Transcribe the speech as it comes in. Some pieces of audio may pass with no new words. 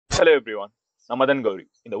Hello everyone. நான் மதன் கௌரி.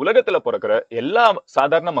 இந்த உலகத்துல பிறக்கிற எல்லா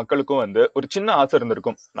சாதாரண மக்களுக்கும் ஒரு சின்ன ஆசை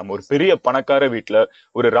இருந்திருக்கும். நம்ம ஒரு பெரிய பணக்கார வீட்டுல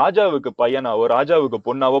ஒரு ராஜாவுக்கு பையனாவோ ராஜாவுக்கு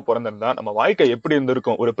பொண்ணாவோ பிறந்திருந்தா நம்ம வாழ்க்கை எப்படி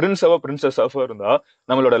இருந்திருக்கும், ஒரு பிரின்ஸாவோ பிரின்சஸாவோ இருந்தா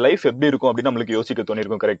நம்மளோட லைஃப் எப்படி இருக்கும் அப்படின்னு நம்மளுக்கு யோசிக்க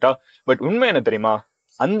தோணிருக்கும். கரெக்டா? பட் உண்மை என்ன தெரியுமா?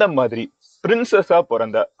 அந்த மாதிரி பிரின்சஸா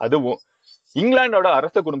பிறந்த, அதுவும் இங்கிலாந்தோட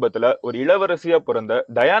அரச குடும்பத்துல ஒரு இளவரசியா பிறந்த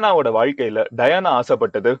டயானாவோட வாழ்க்கையில டயானா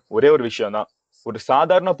ஆசைப்பட்டது ஒரே ஒரு விஷயம் தான். ஒரு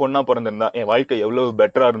சாதாரண பொண்ணா பிறந்திருந்தா என் வாழ்க்கை எவ்வளவு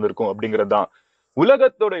பெட்டரா இருந்திருக்கும் அப்படிங்கறதுதான்.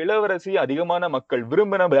 உலகத்தோட இளவரசி அதிகமான மக்கள்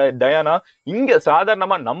விரும்பின டயானா இங்க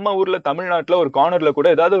சாதாரணமா நம்ம ஊர்ல தமிழ்நாட்டுல ஒரு கார்னர்ல கூட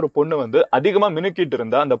ஏதாவது ஒரு பொண்ணு அதிகமா மினுக்கிட்டு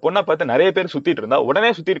இருந்தா அந்த பொண்ணை பார்த்து நிறைய பேர் சுத்திட்டு இருந்தா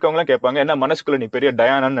உடனே சுத்தி இருக்கவங்க கேட்பாங்க, என்ன மனசுக்குள்ள நீ பெரிய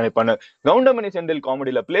டயானான்னு நினைப்பான்னு. கவுண்டமணி செந்தில்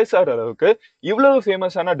காமெடியில பிளேஸ் ஆகிற அளவுக்கு இவ்வளவு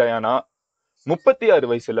ஃபேமஸான டயானா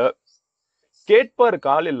 36 வயசுல கேட்பார்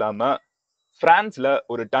கால் இல்லாம பிரான்ஸ்ல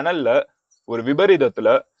ஒரு டனல்ல ஒரு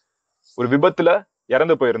விபத்துல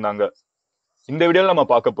இறந்து போயிருந்தாங்க. இந்த வீடியோல நம்ம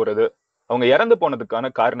பார்க்க போறது அவங்க இறந்து போனதுக்கான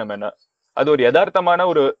காரணம் என்ன, அது ஒரு யதார்த்தமான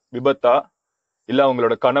ஒரு விபத்தா இல்ல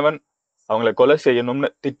அவங்களோட கணவன் அவங்களை கொலை செய்யணும்னு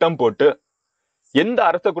திட்டம் போட்டு எந்த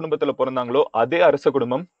அரச குடும்பத்துல பிறந்தாங்களோ அதே அரச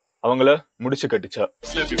குடும்பம் அவங்கள முடிச்சு கட்டுச்சா.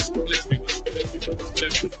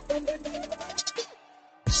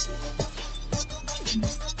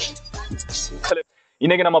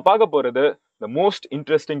 இன்னைக்கு நம்ம பார்க்க போறது the most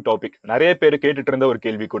interesting topic. நிறைய பேர் கேட்டுட்டு இருந்த ஒரு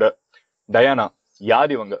கேள்வி கூட, டயானா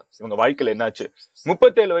யார், இவங்க வாழ்க்கையில என்னாச்சு?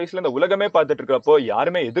 37 வயசுல இந்த உலகமே பார்த்துட்டு இருக்கப்போ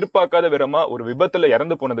யாருமே எதிர்பார்க்காத விதமா ஒரு விபத்துல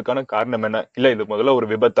இறந்து போனதுக்கான காரணம் என்ன, இல்ல இது முதல்ல ஒரு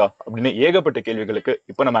விபத்தா அப்படின்னு ஏகப்பட்ட கேள்விகளுக்கு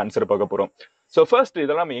இப்ப நம்ம ஆன்சர் பார்க்க போறோம். சோ ஃபர்ஸ்ட்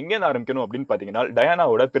இதெல்லாம் நம்ம எங்க இருந்து ஆரம்பிக்கணும் அப்படின்னு பாத்தீங்கன்னா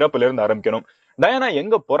டயானாவோட பிறப்புல இருந்து ஆரம்பிக்கணும். டயானா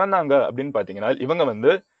எங்க பிறந்தாங்க அப்படின்னு பாத்தீங்கன்னா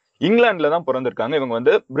இவங்க இங்கிலாந்துல தான் பிறந்திருக்காங்க.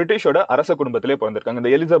 இவங்க பிரிட்டிஷோட அரச குடும்பத்திலே பிறந்திருக்காங்க.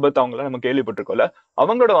 இந்த எலிசபெத் அவங்கள நம்ம கேள்விப்பட்டிருக்கோம்ல,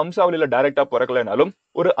 அவங்களோட வம்சாவளியில டைரக்டா பிறக்கலைனாலும்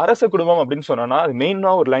ஒரு அரச குடும்பம் அப்படின்னு சொன்னோம்னா அது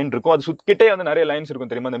மெயினா ஒரு லைன் இருக்கும். அது சுத்திக்கிட்டே நிறைய லைன்ஸ்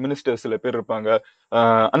இருக்கும் தெரியுமா. அந்த மினிஸ்டர்ஸ் சில பேர் இருப்பாங்க.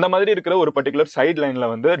 அந்த மாதிரி இருக்கிற ஒரு பர்டிகுலர் சைட்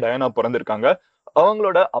லைன்ல டயானா பிறந்திருக்காங்க.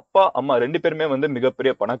 அவங்களோட அப்பா அம்மா 2 பேருமே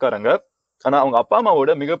மிகப்பெரிய பணக்காரங்க. ஆனா அவங்க அப்பா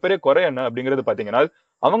அம்மாவோட மிகப்பெரிய குறை என்ன அப்படிங்கிறது பாத்தீங்கன்னா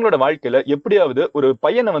அவங்களோட வாழ்க்கையில எப்படியாவது ஒரு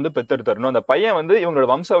பையனை பெத்தெடுத்தரணும். அந்த பையன் இவங்களோட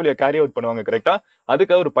வம்சாவளியை கேரி அவுட் பண்ணுவாங்க. கரெக்டா?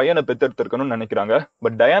 அதுக்காக ஒரு பையனை பெத்தெடுத்திருக்கணும்னு நினைக்கிறாங்க.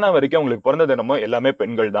 பட் டயானா வரைக்கும் அவங்களுக்கு பிறந்தது என்னமோ எல்லாமே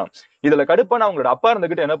பெண்கள் தான். இதுல கடுப்பான அவங்களோட அப்பா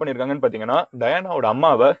இருந்துகிட்டு என்ன பண்ணிருக்காங்கன்னு பாத்தீங்கன்னா டயானாவோட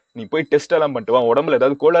அம்மாவை நீ போய் டெஸ்ட் எல்லாம் பண்ணிட்டு வா, உடம்புல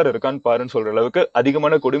ஏதாவது கோளாறு இருக்கான்னு பாருன்னு சொல்ற அளவுக்கு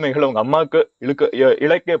அதிகமான கொடுமைகள் அவங்க அம்மாவுக்கு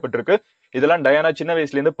இழைக்கப்பட்டிருக்கு. இதெல்லாம் டயானா சின்ன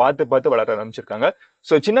வயசுல இருந்து பார்த்து வளர ஆரம்பிச்சிருக்காங்க.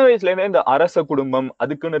 சோ சின்ன வயசுல இருந்தே இந்த அரச குடும்பம்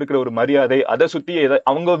அதுக்குன்னு இருக்கிற ஒரு மரியாதை, அதை சுத்தி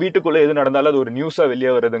அவங்க வீட்டுக்குள்ள எது நடந்தாலும் அது ஒரு நியூஸா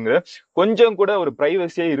வெளியே வருதுங்க. கொஞ்சம் கூட ஒரு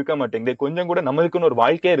பிரைவசியே இருக்க மாட்டேங்குது, கொஞ்சம் கூட நம்மளுக்குன்னு ஒரு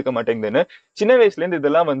வாழ்க்கையே இருக்க மாட்டேங்குதுன்னு சின்ன வயசுல இருந்து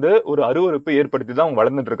இதெல்லாம் ஒரு அருவருப்பு ஏற்படுத்தி தான் அவங்க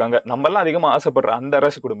வளர்ந்துட்டு இருக்காங்க. நம்ம எல்லாம் அதிகமா ஆசைப்படுற அந்த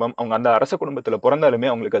அரச குடும்பம், அவங்க அந்த அரச குடும்பத்துல பிறந்தாலுமே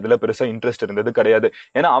அவங்களுக்கு அதுல பெருசா இன்ட்ரெஸ்ட் இருந்தது கிடையாது.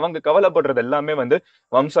 ஏன்னா அவங்க கவலைப்படுறது எல்லாமே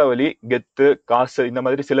வம்சாவளி, கெத்து, காசு, இந்த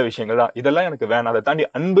மாதிரி சில விஷயங்கள் தான். இதெல்லாம் எனக்கு வேணாம், அதை தாண்டி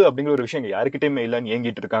அன்பு அப்படிங்கிற ஒரு விஷயம் யாருக்கிட்டயுமே இல்லைன்னு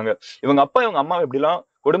ஏங்கிட்டு இருக்காங்க. இவங்க அப்பா இவங்க அம்மாவை எப்படிலாம்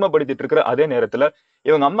கொடுமைப்படுத்திட்டு இருக்கிற அதே நேரத்துல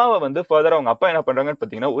இவங்க அம்மாவை ஃபர்தரா அவங்க அப்பா என்ன பண்றாங்கன்னு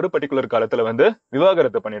பாத்தீங்கன்னா ஒரு பர்டிகுலர் காலத்துல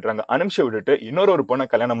விவாகரத்து பண்ணிடுறாங்க. அனுப்பிச்சு விட்டுட்டு இன்னொரு பொண்ணை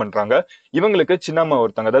கல்யாணம் பண்றாங்க. இவங்களுக்கு சின்னம்மா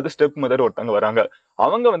ஒருத்தங்க, அதாவது ஸ்டெப் மதர் ஒருத்தங்க வராங்க.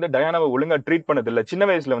 அவங்க டயானாவை ஒழுங்கா ட்ரீட் பண்ணது இல்ல. சின்ன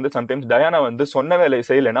வயசுல சம்டைம்ஸ் டயானா சொன்ன வேலையை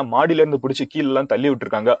செய்யலைன்னா மாடியில இருந்து பிடிச்சி கீழே எல்லாம் தள்ளி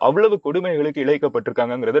விட்டுருக்காங்க. அவ்வளவு கொடுமைகளுக்கு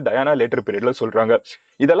இழைக்கப்பட்டிருக்காங்கிறது டயானா லேட்டர் பீரியட்ல சொல்றாங்க.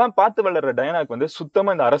 இதெல்லாம் பார்த்து வளர்ற டயானாக்கு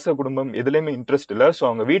சுத்தமா இந்த அரச குடும்பம் எதுலயுமே இன்ட்ரெஸ்ட் இல்ல. சோ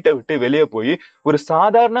அவங்க வீட்டை விட்டு வெளியே போய் ஒரு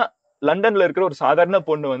சாதாரண லண்டன்ல இருக்கிற ஒரு சாதாரண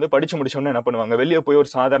பொண்ணு படிச்சு முடிச்சோன்னு என்ன பண்ணுவாங்க, வெளியே போய் ஒரு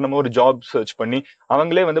சாதாரணமா ஒரு ஜாப் சர்ச் பண்ணி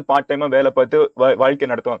அவங்களே பார்ட் டைமா வேலை பார்த்து வாழ்க்கை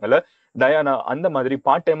நடத்துவாங்கல்ல. டயானா அந்த மாதிரி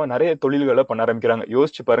பார்ட் டைமா நிறைய தொழில்களை பண்ண ஆரம்பிக்கிறாங்க.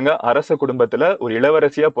 யோசிச்சு பாருங்க, அரச குடும்பத்துல ஒரு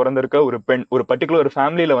இளவரசியா பிறந்திருக்க ஒரு பெண், ஒரு பர்டிகுலர் ஒரு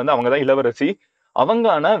ஃபேமிலியில அவங்கதான் இளவரசி. அவங்க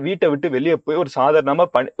ஆனா வீட்டை விட்டு வெளியே போய் ஒரு சாதாரணமா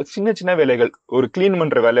சின்ன சின்ன வேலைகள், ஒரு கிளீன்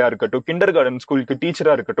பண்ற வேலையா இருக்கட்டும், கிண்டர் கார்டன் ஸ்கூலுக்கு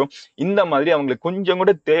டீச்சரா இருக்கட்டும், இந்த மாதிரி அவங்களுக்கு கொஞ்சம்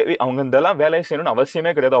கூட தேவை, அவங்க இதெல்லாம் வேலையை செய்யணும்னு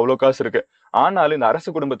அவசியமே கிடையாது, அவ்வளவு காசு இருக்கு. ஆனாலும் இந்த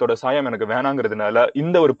அரச குடும்பத்தோட சாயம் எனக்கு வேணாங்கிறதுனால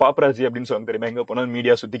இந்த ஒரு பாப்பராசி அப்படின்னு சொல்ல தெரியுமா, எங்க போனாலும்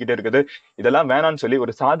மீடியா சுத்திக்கிட்டே இருக்குது, இதெல்லாம் வேணான்னு சொல்லி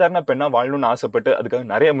ஒரு சாதாரண பெண்ணா வாழணும்னு ஆசைப்பட்டு அதுக்காக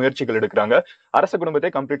நிறைய முயற்சிகள் எடுக்கிறாங்க. அரச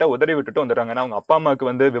குடும்பத்தை கம்ப்ளீட்டா உதறி விட்டுட்டு வந்துடுறாங்க. அவங்க அப்பா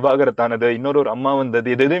அம்மாவுக்கு விவாகரத்தானது, இன்னொரு அம்மா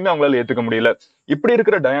வந்தது, இது எதுவுமே அவங்களால ஏத்துக்க முடியல. இப்படி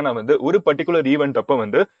இருக்கிற டயானா ஒரு பர்டிகுலர் ஈவென்ட் அப்ப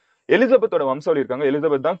எலிசபெத்தோட வம்சாவளி இருக்காங்க.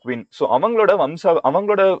 எலிசபெத் தான் குவீன். சோ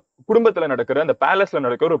அவங்களோட குடும்பத்துல நடக்கிற அந்த பேலஸ்ல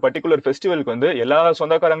நடக்கிற ஒரு பர்டிகுலர் ஃபெஸ்டிவலுக்கு எல்லா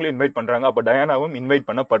சொந்தக்காரங்களையும் இன்வைட் பண்றாங்க. அப்ப டயானாவும் இன்வைட்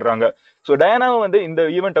பண்ணப்படுறாங்க. சோ டயானாவும் இந்த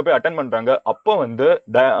ஈவெண்ட்டை போய் அட்டென்ட் பண்றாங்க. அப்போ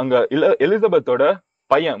அங்க எலிசபெத்தோட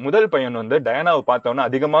பையன், முதல் பையன் டயானாவை பார்த்தோன்னா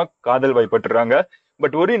அதிகமா காதல் வயப்பட்டுறாங்க.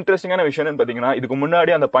 பட் ஒரு இன்ட்ரெஸ்டிங்கான விஷயம் பாத்தீங்கன்னா, இதுக்கு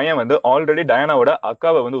முன்னாடி அந்த பையன் ஆல்ரெடி டயானாவோட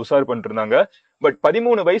அக்காவை உசார் பண்ணிட்டு இருந்தாங்க. பட்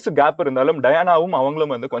 13 வயசு கேப் இருந்தாலும் டயானாவும்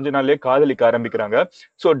அவங்களும் வந்து கொஞ்ச நாள்லயே காதலிக்க ஆரம்பிக்கிறாங்க.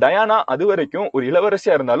 சோ டயானா அது வரைக்கும் ஒரு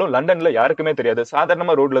இளவரசியா இருந்தாலும் லண்டன்ல யாருக்குமே தெரியாது.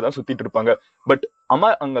 சாதாரணமா ரோட்ல தான் சுத்திட்டு இருப்பாங்க. பட்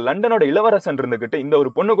அங்க லண்டனோட இளவரசன் இருந்துகிட்டு இந்த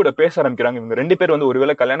ஒரு பொண்ணு கூட பேச ஆரம்பிக்கிறாங்க. இவங்க 2 பேர் வந்து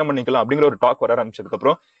ஒருவேளை கல்யாணம் பண்ணிக்கலாம் அப்படிங்கிற ஒரு டாக் வர ஆரம்பிச்சதுக்கு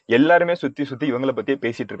அப்புறம் எல்லாருமே சுத்தி சுத்தி இவங்களை பத்தியே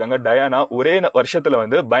பேசிட்டு இருக்காங்க. டயானா ஒரே வருஷத்துல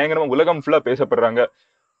வந்து பயங்கரமா உலகம் ஃபுல்லா பேசப்படுறாங்க.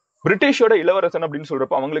 பிரிட்டிஷோட இளவரசன் அப்படின்னு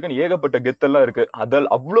சொல்றப்போ அவங்களுக்கு ஏகப்பட்ட கெத்தெல்லாம் இருக்கு. அதில்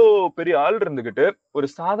அவ்வளோ பெரிய ஆள் இருந்துகிட்டு ஒரு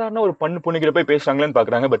சாதாரண ஒரு பொண்ணுகிட்ட போய் பேசுறாங்களேன்னு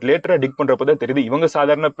பாக்குறாங்க. பட் லேட்டரா டிக் பண்றப்பதான் தெரியுது இவங்க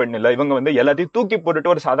சாதாரண பெண் இல்ல, இவங்க வந்து எல்லாத்தையும் தூக்கி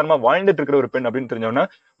போட்டுட்டு ஒரு சாதாரணமா வாழ்ந்துட்டு இருக்கிற ஒரு பெண் அப்படின்னு தெரிஞ்சோன்னா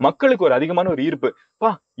மக்களுக்கு ஒரு அதிகமான ஒரு ஈர்ப்பு.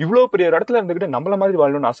 இவ்வளவு பெரிய ஒரு இடத்துல இருந்துகிட்டு நம்மள மாதிரி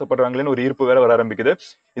வாழணும்னு ஆசைப்படுறாங்களேன்னு ஒரு ஈர்ப்பு வேற வர ஆரம்பிக்குது.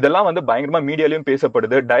 இதெல்லாம் வந்து பயங்கரமா மீடியாலையும்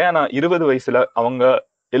பேசப்படுது. டயானா 20 வயசுல அவங்க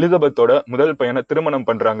எலிசபெத்தோட முதல் பையனை திருமணம்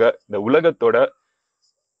பண்றாங்க. இந்த உலகத்தோட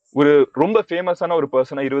ஒரு ரொம்ப ஃபேமஸான ஒரு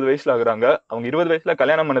பர்சனா 20 வயசுல ஆகுறாங்க. அவங்க 20 வயசுல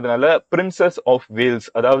கல்யாணம் பண்ணதுனால பிரின்சஸ் ஆஃப் வேல்ஸ்,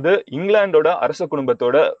 அதாவது இங்கிலாந்தோட அரச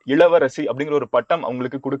குடும்பத்தோட இளவரசி அப்படிங்கிற ஒரு பட்டம்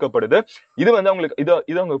அவங்களுக்கு கொடுக்கப்படுது. இது வந்து அவங்களுக்கு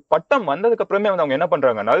இது அவங்க பட்டம் வந்ததுக்கு அப்புறமே வந்து அவங்க என்ன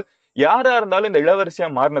பண்றாங்கன்னா, யாரா இருந்தாலும் இந்த இளவரசியா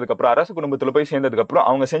மாறினதுக்கு அப்புறம் அரச குடும்பத்துல போய் சேர்ந்ததுக்கு அப்புறம்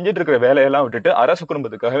அவங்க செஞ்சுட்டு இருக்கிற வேலையெல்லாம் விட்டுட்டு அரச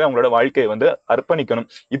குடும்பத்துக்காகவே அவங்களோட வாழ்க்கையை வந்து அர்ப்பணிக்கணும்.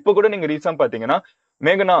 இப்ப கூட நீங்க ரீசன் பாத்தீங்கன்னா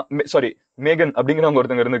மேகன் அப்படிங்கிறவங்க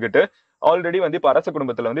ஒருத்தங்க இருந்துகிட்டு ஆல்ரெடி வந்து இப்ப அரச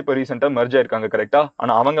குடும்பத்துல வந்து இப்ப ரீசெண்டா மர்ஜ் ஆயிருக்காங்க கரெக்டா.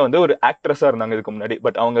 ஆனா அவங்க வந்து ஒரு ஆக்ட்ரஸா இருந்தாங்க இதுக்கு முன்னாடி.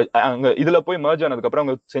 பட் அவங்க இதுல போய் மர்ஜ் ஆனதுக்கு அப்புறம்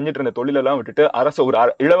அவங்க செஞ்சுட்டு இருந்த தொழிலெல்லாம் விட்டுட்டு ஒரு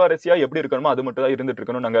இளவரசியா எப்படி இருக்கணுமோ அது மட்டும் தான் இருந்துட்டு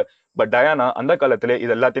இருக்கணும் நாங்க. பட் டயானா அந்த காலத்திலே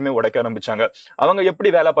இது எல்லாத்தையுமே உடைக்க ஆரம்பிச்சாங்க. அவங்க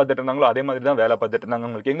எப்படி வேலை பார்த்துட்டு இருந்தாங்களோ அதே மாதிரி தான் வேலை பார்த்துட்டு இருந்தாங்க.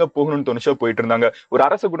 அவங்களுக்கு எங்க போகணும்னு தோணுச்சோ போயிட்டு இருந்தாங்க. ஒரு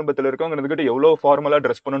அரச குடும்பத்துல இருக்கவங்க இருந்துகிட்டு எவ்வளவு ஃபார்மலா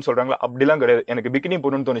ட்ரெஸ் பண்ணணும்னு சொல்றாங்களா அப்படிலாம் கிடையாது. எனக்கு பிகினி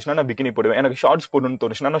போடணும்னு தோணுச்சுன்னா நான் பிகினி போடுவேன், எனக்கு ஷார்ட்ஸ் போடணும்னு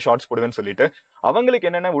தோணுச்சுன்னா நான் ஷார்ட்ஸ் போடுவேன்னு சொல்லிட்டு அவங்களுக்கு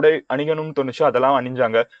என்னென்ன உடை அணிகணும்னு தோணுச்சோ அதெல்லாம்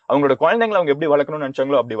அணிஞ்சாங்க. அவங்களோட குழந்தைங்களை அவங்க எப்படி வளர்க்கணும்னு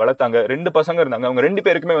நினைச்சாங்களோ அப்படி வளர்த்தாங்க. 2 பசங்க இருந்தாங்க. அவங்க 2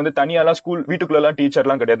 பேருக்குமே வந்து தனியாலாம் வீட்டுக்குள்ள எல்லாம் டீச்சர்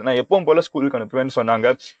எல்லாம் கிடையாது. நான் எப்பவும் போல ஸ்கூலுக்கு அனுப்புவேன்னு சொன்னாங்க.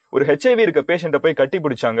 ஒரு ஹெச்ஐவி இருக்க பேஷண்ட்டை போய் கட்டி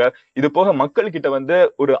பிடிச்சாங்க. இது போக மக்கள் கிட்ட வந்து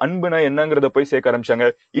ஒரு அன்புனா என்னங்கிறத போய் சேர்க்க ஆரம்பிச்சாங்க.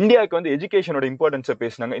 இந்தியாவுக்கு வந்து எஜுகேஷனோட இம்பார்ட்டன்ஸை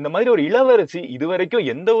பேசினாங்க. இந்த மாதிரி ஒரு இளவரசி இது வரைக்கும்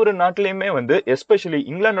எந்த ஒரு நாட்டிலையுமே வந்து எஸ்பெஷலி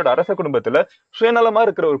இங்கிலாந்தோட அரச குடும்பத்துல சுயநலமா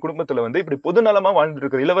இருக்கிற ஒரு குடும்பத்துல வந்து இப்படி பொதுநலமா வாழ்ந்துட்டு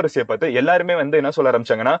இருக்கிற இளவரசியை பார்த்து எல்லாருமே வந்து என்ன சொல்ல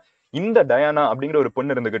ஆரம்பிச்சாங்கன்னா, இந்த டயானா அப்படிங்கிற ஒரு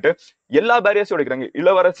பொண்ணு இருந்துகிட்டு எல்லா பேரியர்ஸும் உடைக்கிறாங்க.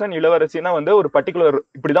 இளவரசினா வந்து ஒரு பர்டிகுலர்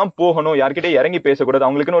இப்படிதான் போகணும், யார்கிட்டயும் இறங்கி பேசக்கூடாது,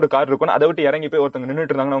 அவங்களுக்குன்னு ஒரு கார் இருக்கணும், அதை விட்டு இறங்கி போய் ஒருத்தவங்க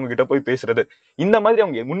நின்றுட்டு இருந்தாங்கன்னா அவங்க கிட்ட போய் பேசுறது. இந்த மாதிரி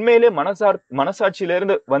அவங்க உண்மையிலேயே மனசாட்சியில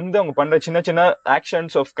இருந்து வந்து அவங்க பண்ற சின்ன சின்ன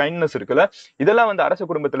ஆக்ஷன்ஸ் ஆஃப் கைண்ட்னஸ் இருக்குல்ல, இதெல்லாம் வந்து அரச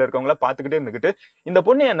குடும்பத்துல இருக்கவங்கள பாத்துக்கிட்டே இருந்துகிட்டு இந்த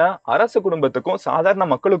பொண்ணு என்ன அரச குடும்பத்துக்கும் சாதாரண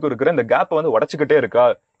மக்களுக்கும் இருக்கிற இந்த கேப்பை வந்து உடைச்சுக்கிட்டே இருக்கா,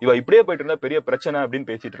 இவ இப்படியே போயிட்டு இருந்தா பெரிய பிரச்சனை அப்படின்னு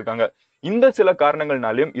பேசிட்டு இருக்காங்க. இந்த சில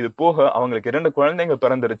காரணங்கள்னாலையும் இது போக அவங்களுக்கு 2 குழந்தைங்க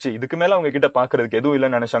பிறந்துருச்சு. இதுக்கு மேல அவங்க கிட்ட பாக்குறதுக்கு எதுவும்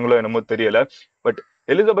இல்லைன்னு நினைச்சாங்களோ என்னமோ தெரியல. பட்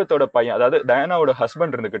எலிசபெத்தோட பையன், அதாவது டயானாவோட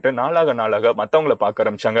ஹஸ்பண்ட் இருந்துகிட்டு நாளாக மத்தவங்களை பார்க்க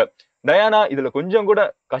ஆரம்பிச்சாங்க. டயானா இதுல கொஞ்சம் கூட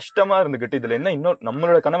கஷ்டமா இருந்துகிட்டு இதுல என்ன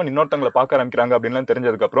நம்மளோட கணவன் இன்னொருத்தவங்களை பார்க்க ஆரம்பிக்கிறாங்க அப்படின்னு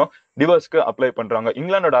தெரிஞ்சதுக்கு அப்புறம் டிவோர்ஸ்க்கு அப்ளை பண்றாங்க.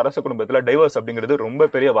 இங்கிலாந்தோட அரச குடும்பத்துல டைவர்ஸ் அப்படிங்கிறது ரொம்ப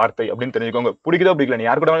பெரிய வார்த்தை அப்படின்னு தெரிஞ்சுக்கோங்க. பிடிக்குதோ பிடிக்கல, நீ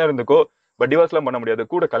யாரு கூட இருந்துக்கோ, பட் டிவோர்ஸ் எல்லாம் பண்ண முடியாது,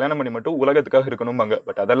 கூட கல்யாணம் பண்ணி மட்டும் உலகத்துக்காக இருக்கணும்பாங்க.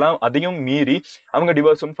 பட் அதையும் மீறி அவங்க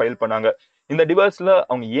டிவோர்ஸும் ஃபைல் பண்ணாங்க. இந்த டிவோர்ஸ்ல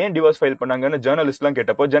அவங்க ஏன் டிவோர்ஸ் ஃபைல் பண்ணாங்கன்னு ஜேர்னலிஸ்ட் எல்லாம்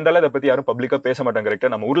கேட்டப்போ ஜென்ரலா இதை பத்தி யாரும் பப்ளிக்கா பேச மாட்டாங்க.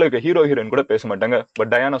 கரெக்டா, நம்ம ஊர்ல இருக்க ஹீரோயின் கூட பேச மாட்டாங்க.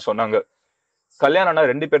 பட் டயானா சொன்னாங்க, கல்யாணம்னா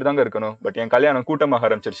 2 பேர் தாங்க இருக்கணும், பட் என் கல்யாணம் கூட்டமாக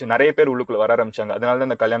ஆரம்பிச்சிருச்சு, நிறைய பேர் உள்ளுக்குள்ள வர ஆரம்பிச்சாங்க, அதனாலதான்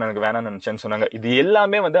இந்த கல்யாணம் எனக்கு வேணாம்னு நினைச்சேன்னு சொன்னாங்க. இது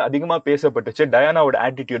எல்லாமே வந்து அதிகமா பேசப்பட்டுச்சு. டயானாவோட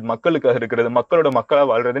ஆட்டிடியூட், மக்களுக்காக இருக்கிறது, மக்களா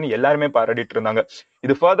வாழ்றதுன்னு எல்லாருமே பாராட்டிட்டு இருந்தாங்க.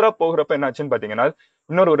 இது ஃபர்தரா போகிறப்ப என்னாச்சுன்னு பாத்தீங்கன்னா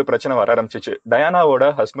இன்னொரு பிரச்சனை வர ஆரம்பிச்சிச்சு. டயானாவோட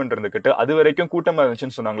ஹஸ்பண்ட் இருந்துகிட்டு அது வரைக்கும் கூட்டமா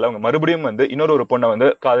இருந்துச்சுன்னு சொன்னாங்களா, அவங்க மறுபடியும் வந்து இன்னொரு பொண்ணை வந்து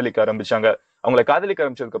காதலிக்க ஆரம்பிச்சாங்க. அவங்களை காதலிக்க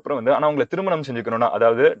ஆரம்பிச்சதுக்கு அப்புறம் வந்து ஆனா அவங்களை திருமணம் செஞ்சுக்கணும்னா,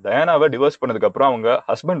 அதாவது டயானாவை டிவோர்ஸ் பண்ணதுக்கு அப்புறம் அவங்க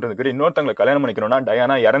ஹஸ்பண்ட் இருந்துகிட்டு இன்னொருத்தவங்களை கல்யாணம் பண்ணிக்கணும்னா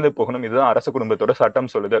டயானா இறந்து போகணும். இதுதான் அரச குடும்பத்தோட சட்டம்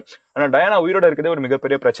சொல்லுது. ஆனா டயானா உயிரோட இருக்கிறதே ஒரு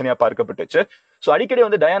மிகப்பெரிய பிரச்சனையா பார்க்கப்பட்டுச்சு. சோ அடிக்கடி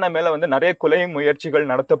வந்து டயானா மேல வந்து நிறைய கொலை முயற்சிகள்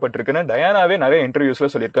நடத்தப்பட்டிருக்குன்னு டயானாவே நிறைய இன்டர்வியூஸ்ல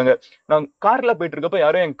சொல்லியிருக்காங்க. நான் கார்ல போயிட்டு இருக்கப்ப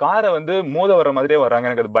யாரும் என் காரை வந்து மோத வர மாதிரியே வராங்க,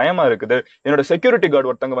 எனக்கு அது பயமா இருக்குது, என்னோட செக்யூரிட்டி கார்டு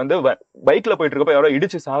ஒருத்தவங்க வந்து பைக்ல போயிட்டு இருக்கப்ப யாரோ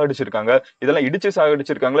இடிச்சு சாகடிச்சிருக்காங்க, இதெல்லாம் இடிச்சு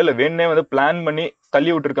சாகடிச்சிருக்காங்களா இல்ல வேணே வந்து பிளான் பண்ணி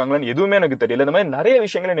தள்ளி விட்டுருக்காங்களான்னு எதுவுமே எனக்கு தெரியல. இந்த மாதிரி நிறைய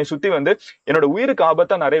விஷயங்கள் என்னை சுத்தி வந்து என்னோட உயிருக்கு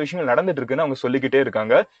ஆபத்தா நிறைய விஷயங்கள் நடந்துட்டு இருக்குன்னு அவங்க சொல்லிக்கிட்டே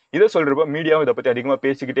இருக்காங்க. இதை சொல்றப்ப மீடியாவும் இதை பத்தி அதிகமா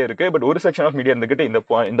பேசிக்கிட்டே இருக்கு. பட் ஒரு செக்ஷன் ஆஃப் மீடியா இருந்துகிட்டு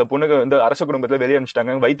இந்த பொண்ணுங்க வந்து அரச குடும்பத்துல வெளியே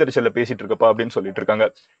அனுப்பிச்சிட்டாங்க, வயிற்றுச்சல்ல பேசிட்டு இருக்கப்பா அப்படின்னு சொல்லிட்டு இருக்காங்க.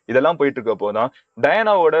 இதெல்லாம் போயிட்டு இருக்கப்போதான்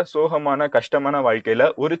டயானாவோட சோகமான கஷ்டமான வாழ்க்கையில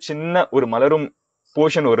ஒரு மலரும்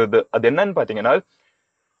போர்ஷன் வருது. அது என்னன்னு பாத்தீங்கன்னா,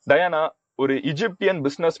 டயானா ஒரு இஜிப்தியன்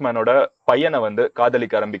பிசினஸ் மேனோட பையனை வந்து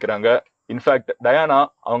காதலிக்க ஆரம்பிக்கிறாங்க. இன்ஃபேக்ட் டயானா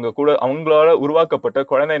அவங்களால உருவாக்கப்பட்ட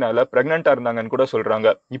குழந்தைனால பிரெக்னெண்டா இருந்தாங்கன்னு கூட சொல்றாங்க.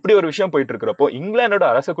 இப்படி ஒரு விஷயம் போயிட்டு இருக்கிறப்போ இங்கிலாந்தோட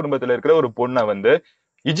அரச குடும்பத்துல இருக்கிற ஒரு பொண்ணை வந்து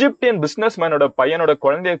இஜிப்தியன் பிசினஸ் மேனோட பையனோட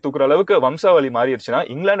குழந்தைய தூக்குற அளவுக்கு வம்சாவளி மாறிடுச்சுன்னா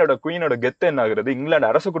இங்கிலாந்தோட குயினோட கெத்து என்ன ஆகுறது, இங்கிலாந்து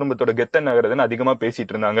அரச குடும்பத்தோட கெத்து என்ன ஆகுறதுன்னு அதிகமா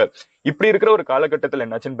பேசிட்டு இருந்தாங்க. இப்படி இருக்கிற ஒரு காலகட்டத்தில்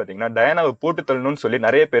என்னாச்சுன்னு பாத்தீங்கன்னா, டயானாவை போட்டு தள்ளணும்னு சொல்லி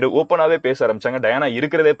நிறைய பேர் ஓப்பனாவே பேச ஆரம்பிச்சாங்க. டயானா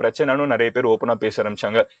இருக்கிறதே பிரச்சனைன்னு நிறைய பேர் ஓப்பனா பேச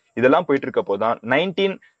ஆரம்பிச்சாங்க. இதெல்லாம் போயிட்டு இருக்கப்போதான்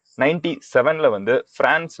 1997 வந்து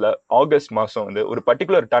பிரான்ஸ்ல ஆகஸ்ட் மாசம் வந்து ஒரு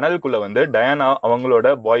பர்டிகுலர் டனலுக்குள்ள வந்து டயானா அவங்களோட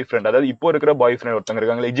பாய் ஃப்ரெண்ட், அதாவது இப்போ இருக்கிற பாய் ஃப்ரெண்ட் ஒருத்தங்க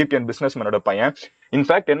இருக்காங்க, இஜிப்தியன் பிசினஸ் மேனோட பையன்.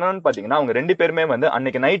 இன்ஃபேக்ட் என்னன்னு பாத்தீங்கன்னா, அவங்க 2 பேருமே வந்து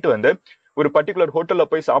அன்னைக்கு நைட் வந்து ஒரு பர்டிகுலர் ஹோட்டல்ல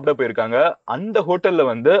போய் சாப்பிட போயிருக்காங்க. அந்த ஹோட்டல்ல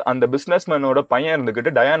வந்து அந்த பிசினஸ் மேனோட பையன்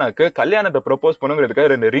இருந்துகிட்டு டயானாக்கு கல்யாணத்தை ப்ரொபோஸ்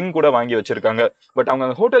பண்ணுங்கிறதுக்காக 2 ரிங் கூட வாங்கி வச்சிருக்காங்க. பட் அவங்க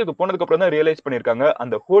அந்த ஹோட்டலுக்கு போனதுக்கு அப்புறம் தான் ரியலைஸ் பண்ணிருக்காங்க,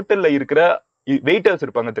 அந்த ஹோட்டல்ல இருக்கிற வெயிட்டர்ஸ்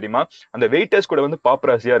இருப்பாங்க தெரியுமா, அந்த வெயிட்டர்ஸ் கூட வந்து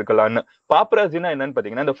பாப்பராசியா இருக்கலாம்னு. பாப்பராசினா என்னன்னு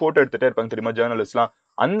பாத்தீங்கன்னா, இந்த போட்டோ எடுத்துட்டே இருப்பாங்க தெரியுமா ஜேர்னலிஸ்ட்லாம்,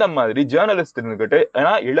 அந்த மாதிரி ஜேர்னலிஸ்ட் இருந்துகிட்டு,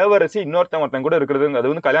 ஏன்னா இளவரசி ஒருத்தன் கூட இருக்கிறது,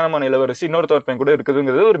 அது வந்து கல்யாணமான இளவரசி ஒருத்தன் கூட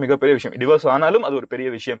இருக்குதுங்கிறது ஒரு மிகப்பெரிய விஷயம். டிவோர்ஸ் ஆனாலும் அது ஒரு பெரிய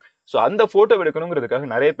விஷயம். சோ அந்த போட்டோ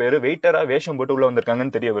எடுக்கணுங்கிறதுக்காக நிறைய பேர் வெயிட்டரா வேஷம் போட்டு உள்ள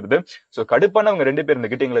வந்திருக்காங்கன்னு தெரிய வருது. சோ கடுப்பானவங்க 2 பேர்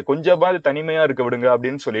இருந்துகிட்டு எங்களை கொஞ்சமாவது தனிமையா இருக்க விடுங்க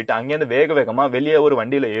அப்படின்னு சொல்லிட்டு அங்கேருந்து வேக வேகமா வெளியே ஒரு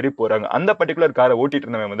வண்டியில ஏறி போறாங்க. அந்த பர்டிகுலர் காரை ஓட்டிட்டு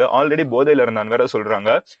இருந்தவன் வந்து ஆல்ரெடி போதையில இருந்தான்னு வேற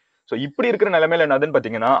சொல்றாங்க. சோ இப்படி இருக்கிற நிலைமையில என்னதுன்னு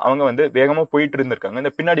பாத்தீங்கன்னா, அவங்க வந்து வேகமா போயிட்டு இருந்திருக்காங்க.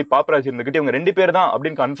 இந்த பின்னாடி பாப்பராசி இருந்துகிட்டு இவங்க 2 பேர் தான்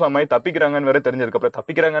அப்படின்னு கன்ஃபார்ம் ஆகி தப்பிக்கிறாங்கன்னு வேற தெரிஞ்சதுக்கு அப்புறம்,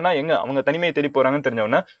 தப்பிக்கிறாங்கன்னா எங்க அவங்க தனிமையை தேடி போறாங்கன்னு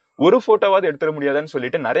தெரிஞ்சவொடனே ஒரு போட்டோவாவது எடுத்துட முடியாதுன்னு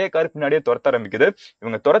சொல்லிட்டு நிறைய கார் பின்னாடியே துரத்த ஆரம்பிக்குது.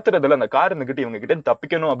 இவங்க துரத்துறதுல அந்த கார் இருந்துகிட்டு இவங்க கிட்ட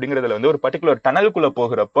தப்பிக்கணும் அப்படிங்கறதுல வந்து ஒரு பர்டிகுலர் டனலுக்குள்ள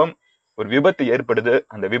போகிறப்ப ஒரு விபத்து ஏற்படுது.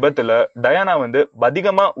 அந்த விபத்துல டயானா வந்து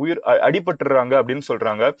அதிகமா அடிபட்டுறாங்க அப்படின்னு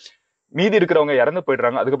சொல்றாங்க. மீதி இருக்கிறவங்க இறந்து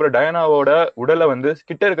போயிடுறாங்க. அதுக்கப்புறம் டயானாவோட உடலை வந்து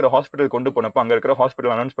கிட்ட இருக்கிற ஹாஸ்பிட்டல் கொண்டு போனப்ப அங்க இருக்கிற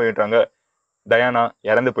ஹாஸ்பிட்டல் அனௌன்ஸ் பண்ணிடுறாங்க, டயானா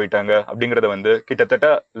இறந்து போயிட்டாங்க அப்படிங்கறத வந்து கிட்டத்தட்ட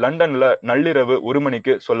லண்டன்ல நள்ளிரவு 1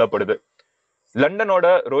 மணிக்கு சொல்லப்படுது. லண்டனோட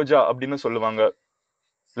ரோஜா அப்படின்னு சொல்லுவாங்க,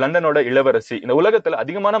 லண்டனோட இளவரசி. இந்த உலகத்துல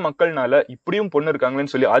அதிகமான மக்கள்னால இப்படியும் பொண்ணு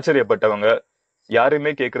இருக்காங்களேன்னு சொல்லி ஆச்சரியப்பட்டவங்க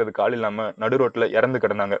யாருமே கேட்கறதுக்கு ஆள் இல்லாம நடு ரோட்ல இறந்து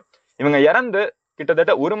கிடந்தாங்க. இவங்க இறந்து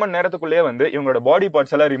கிட்டத்தட்ட 1 மணி நேரத்துக்குள்ளேயே வந்து இவங்களோட பாடி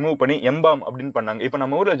பார்ட்ஸ் எல்லாம் ரிமூவ் பண்ணி எம்பாம் அப்படின்னு பண்ணாங்க. இப்ப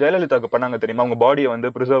நம்ம ஊர்ல ஜெயலலிதாவுக்கு பண்ணாங்க தெரியுமா, அவங்க பாடியை வந்து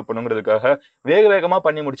பிரிசர்வ் பண்ணுங்கிறதுக்காக வேக வேகமா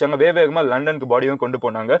பண்ணி முடிச்சாங்க. வேக வேகமா லண்டனுக்கு பாடியும் கொண்டு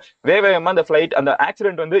போனாங்க. வேக வேகமா அந்த பிளைட், அந்த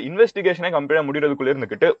ஆக்சிடென்ட் வந்து இன்வெஸ்டிகேஷனே கம்ப்ளீட்டா முடியறதுக்குள்ள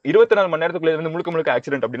இருந்துகிட்டு 24 மணி நேரத்துக்குள்ள இருந்து முழுக்க முழுக்க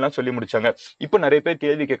ஆக்சிடென்ட் அப்படின்லாம் சொல்லி முடிச்சாங்க. இப்ப நிறைய பேர்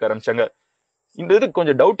கேள்வி கேட்க ஆரம்பிச்சாங்க, இந்த இது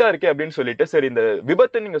கொஞ்சம் டவுட்டா இருக்கே அப்படின்னு சொல்லிட்டு, சரி இந்த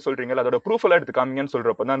விபத்து நீங்க சொல்றீங்களா அதோட ப்ரூஃப் எல்லாம் எடுத்து காமிங்கன்னு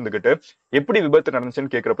சொல்றப்பதான் இருந்துகிட்டு எப்படி விபத்து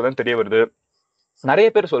நடந்துச்சுன்னு கேட்கறப்பதான் தெரிய வருது. நிறைய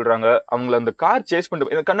பேர் சொல்றாங்க, அவங்கள அந்த கார் சேஸ்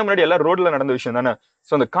பண்ணிட்டு கண்ணு முன்னாடி எல்லாம் ரோட்ல நடந்த விஷயம் தானே.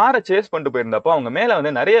 சோ அந்த காரை சேஸ் பண்ணிட்டு போயிருந்தப்போ அவங்க மேல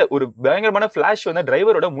வந்து நிறைய ஒரு பயங்கரமான பிளாஷ் வந்து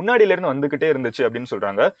டிரைவரோட முன்னாடியில இருந்து வந்துகிட்டே இருந்துச்சு அப்படின்னு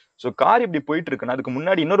சொல்றாங்க. சோ கார் இப்படி போயிட்டு இருக்குன்னா அதுக்கு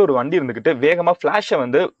முன்னாடி இன்னொரு ஒரு வண்டி இருந்துகிட்டு வேகமா பிளாஷை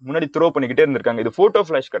வந்து முன்னாடி த்ரோ பண்ணிக்கிட்டே இருந்திருக்காங்க. இது போட்டோ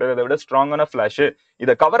பிளாஷ் கிடையாது, அதை விட ஸ்ட்ராங்கான பிளாஷ்.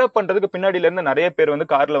 இதை கவர் அப் பண்றதுக்கு பின்னாடியில இருந்து நிறைய பேர் வந்து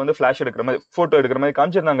கார்ல வந்து பிளாஷ் எடுக்கிற மாதிரி போட்டோ எடுக்கிற மாதிரி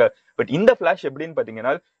காமிச்சிருந்தாங்க. பட் இந்த பிளாஷ் எப்படின்னு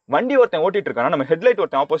பாத்தீங்கன்னா, வண்டி ஒருத்தன் ஓட்டிட்டு இருக்கானா, நம்ம ஹெட்லைட்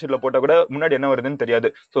ஒருத்தன் ஆப்போசிட்ல போட்டா கூட முன்னாடி என்ன வருதுன்னு தெரியாது.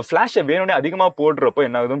 சோ பிளாஷை வேணும்னே அதிகமா போடுறப்போ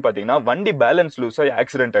என்ன ஆகுதுன்னு பாத்தீங்கன்னா, வண்டி பேலன்ஸ் லூஸ் ஆகி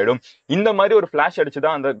ஆக்சிடென்ட் ஆயிடும். இந்த மாதிரி ஒரு பிளாஷ்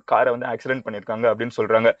அடிச்சுதான் அந்த காரை வந்து ஆக்சிடென்ட் பண்ணிருக்காங்க அப்படின்னு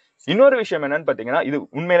சொல்றாங்க. இன்னொரு விஷயம் என்னன்னு பாத்தீங்கன்னா, இது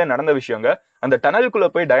உண்மையில நடந்த விஷயங்க. அந்த டனலுக்குள்ள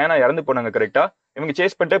போய் டயானா இறந்து போனாங்க கரெக்டா. இவங்க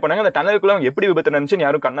சேஸ் பண்ணிட்டே போனாங்க. அந்த டனலுக்குள்ள அவங்க எப்படி விபத்து நடந்துச்சுன்னு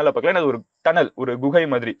யாரும் கண்ணால பார்க்கல. ஒரு டனல், ஒரு குகை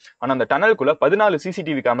மாதிரி. ஆனா அந்த டனலுக்குள்ள 14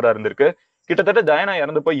 சிசிடிவி கேமரா இருந்திருக்கு. கிட்டத்தட்ட டயானா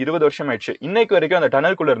இறந்து போய் 20 வருஷம் ஆயிடுச்சு. இன்னைக்கு வரைக்கும் அந்த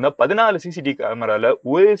டனலுக்குள்ள இருந்த 14 சிசிடிவி கேமரால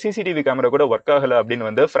ஒரு சிசிடிவி கேமரா கூட ஒர்க் ஆகல அப்படின்னு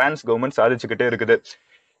வந்து பிரான்ஸ் கவர்மெண்ட் சாதிச்சுக்கிட்டே இருக்குது.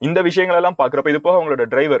 இந்த விஷயங்கள் எல்லாம் பாக்குறப்ப, இது போக அவங்களோட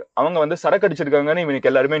டிரைவர் அவங்க வந்து சரக்கு அடிச்சிருக்காங்கன்னு இவனுக்கு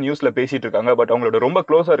எல்லாருமே நியூஸ்ல பேசிட்டு இருக்காங்க. பட் அவங்களோட ரொம்ப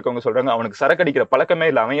க்ளோஸா இருக்கவங்க சொல்றாங்க, அவனுக்கு சரக்கு அடிக்கிற பழக்கமே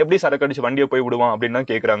இல்ல, அவன் எப்படி சரக்கு அடிச்சு வண்டியை போய் விடுவான் அப்படின்னு தான்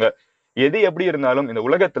கேக்குறாங்க. எது எப்படி இருந்தாலும் இந்த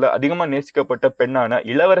உலகத்துல அதிகமா நேசிக்கப்பட்ட பெண்ணான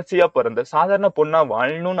இளவரசியா பிறந்த சாதாரண பொண்ணா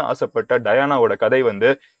வாழணும்னு ஆசைப்பட்ட டயானாவோட கதை வந்து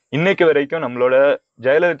இன்னைக்கு வரைக்கும் நம்மளோட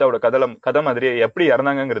ஜெயலலிதாவோட கதை மாதிரியே எப்படி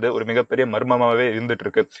இறந்தாங்கிறது ஒரு மிகப்பெரிய மர்மமாவே இருந்துட்டு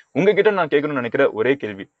இருக்கு. உங்ககிட்ட நான் கேட்கணும்னு நினைக்கிற ஒரே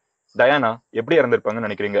கேள்வி, டயானா எப்படி இறந்திருப்பாங்கன்னு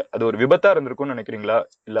நினைக்கிறீங்க? அது ஒரு விபத்தா இருந்திருக்கும்னு நினைக்கிறீங்களா,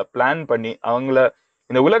 இல்ல பிளான் பண்ணி அவங்கள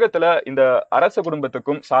இந்த உலகத்துல இந்த அரச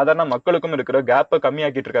குடும்பத்துக்கும் சாதாரண மக்களுக்கும் இருக்கிற கேப்பை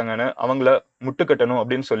கம்மியாக்கிட்டு இருக்காங்கன்னு அவங்கள முட்டுக்கட்டணும்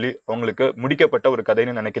அப்படின்னு சொல்லி அவங்களுக்கு முடிக்கப்பட்ட ஒரு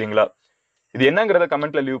கதைன்னு நினைக்கிறீங்களா? இது என்னங்கிறத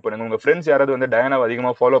கமெண்ட்ல லீவ் பண்ணுங்க. உங்க ஃப்ரெண்ட்ஸ் யாராவது வந்து டயானாவை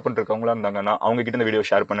அதிகமா ஃபாலோ பண்ணிருக்கவங்களா இருந்தாங்கன்னா அவங்க கிட்ட இந்த வீடியோ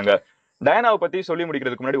ஷேர் பண்ணுங்க. டயானாவை பத்தி சொல்லி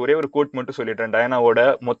முடிக்கிறதுக்கு முன்னாடி ஒரே ஒரு கோட் மட்டும் சொல்லிட்டேன். டயானாவோட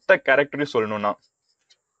மொத்த கேரக்டரையும் சொல்லணும்னா,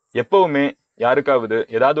 எப்பவுமே யாருக்காவது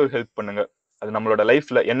ஏதாவது ஒரு ஹெல்ப் பண்ணுங்க. அது நம்மளோட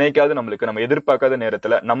லைஃப்ல என்னைக்காவது நம்மளுக்கு நம்ம எதிர்பார்க்காத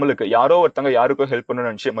நேரத்துல நம்மளுக்கு யாரோ ஒருத்தங்க யாருக்கும் ஹெல்ப்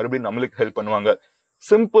பண்ணணும்னு நினைச்சு மறுபடியும் நம்மளுக்கு ஹெல்ப் பண்ணுவாங்க.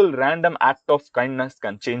 Simple random act of kindness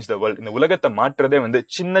can change the world. இந்த உலகத்தை மாற்றுறதே வந்து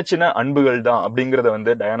சின்ன சின்ன அன்புகள் தான் அப்படிங்கறத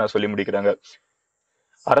வந்து டயானா சொல்லி முடிக்கிறாங்க.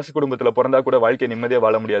 அரசு குடும்பத்துல பிறந்தா கூட வாழ்க்கை நிம்மதியா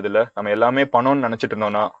வாழ முடியாது இல்ல. நம்ம எல்லாமே பணம்னு நினைச்சிட்டு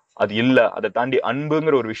இருந்தோம்னா அது இல்ல, அதை தாண்டி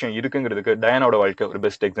அன்புங்கிற ஒரு விஷயம் இருக்குங்கிறதுக்கு டயானோட வாழ்க்கை ஒரு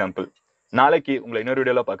பெஸ்ட் எக்ஸாம்பிள். நாளைக்கு உங்களை இன்னொரு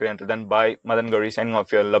வீடியோல பாக்குறேன். Until then, bye. Madan Gowri signing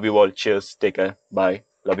off here. Love you all. Cheers. Take care. Bye.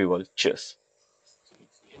 Love you all. Cheers.